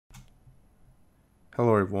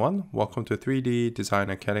Hello everyone, welcome to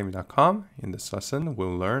 3ddesignacademy.com. In this lesson,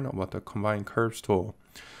 we'll learn about the Combine Curves tool.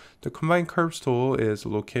 The Combine Curves tool is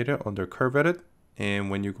located under Curve Edit, and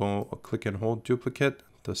when you go click and hold duplicate,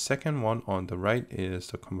 the second one on the right is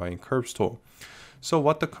the Combine Curves tool. So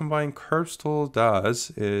what the Combine Curves tool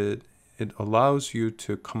does is it allows you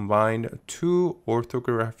to combine two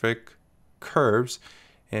orthographic curves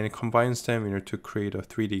and it combines them in order to create a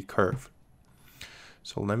 3D curve.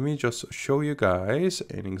 So let me just show you guys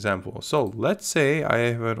an example. So let's say I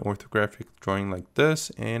have an orthographic drawing like this,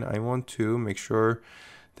 and I want to make sure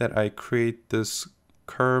that I create this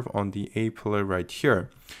curve on the A pillar right here.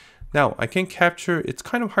 Now I can capture, it's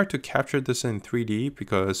kind of hard to capture this in 3D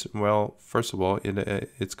because, well, first of all,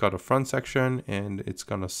 it's got a front section and it's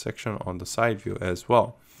got a section on the side view as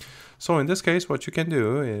well. So in this case, what you can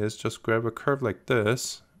do is just grab a curve like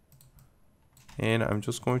this, and I'm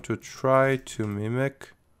just going to try to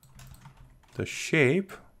mimic the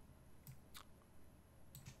shape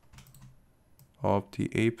of the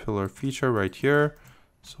A pillar feature right here.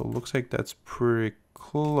 So it looks like that's pretty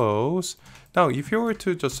close. Now, if you were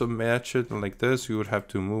to just match it like this, you would have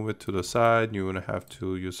to move it to the side. You would have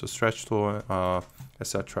to use the stretch tool,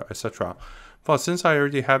 etc., etc. But since I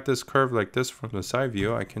already have this curve like this from the side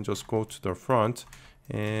view, I can just go to the front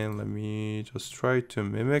and let me just try to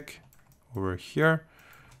mimic over here.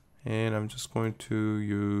 And I'm just going to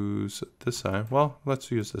use this side. Well, let's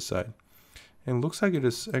use this side. And it looks like it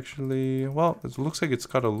is actually, well, it looks like it's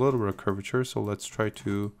got a little bit of curvature. So let's try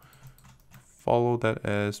to follow that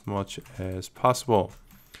as much as possible.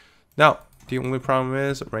 Now, the only problem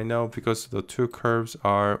is right now, because the two curves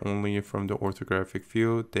are only from the orthographic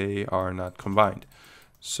view, they are not combined.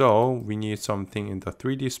 So we need something in the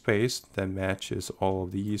 3D space that matches all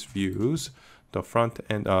of these views, the front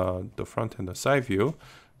and the side view.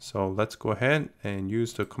 So let's go ahead and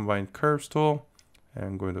use the Combine Curves tool.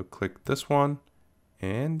 I'm going to click this one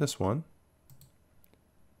and this one.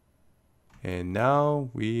 And now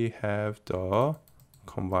we have the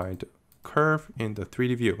combined curve in the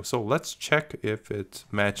 3D view. So let's check if it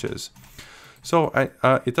matches. So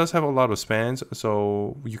it does have a lot of spans,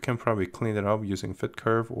 so you can probably clean it up using fit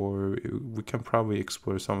curve, or we can probably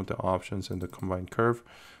explore some of the options in the combined curve.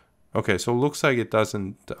 Okay, so it looks like it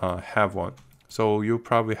doesn't have one. So you'll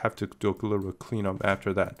probably have to do a little bit of cleanup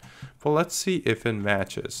after that. But let's see if it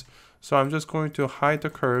matches. So I'm just going to hide the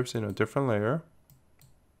curves in a different layer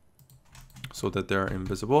so that they're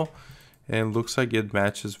invisible. And it looks like it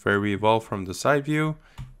matches very well from the side view,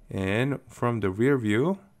 and from the rear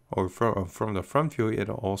view, or from the front view, it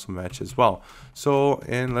also matches well. So,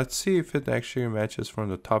 and let's see if it actually matches from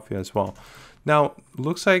the top view as well. Now,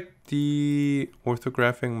 looks like the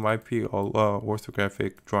orthographic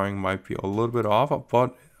drawing might be a little bit off,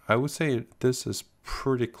 but I would say this is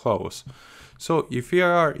pretty close. So if you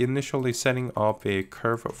are initially setting up a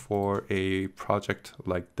curve for a project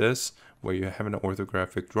like this, where you have an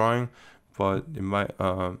orthographic drawing, but it might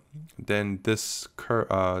then this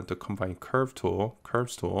the Combine Curves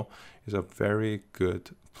tool is a very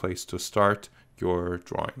good place to start your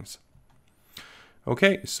drawings.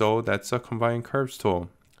 Okay, so that's a Combine Curves tool.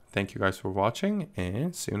 Thank you guys for watching,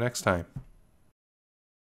 and see you next time.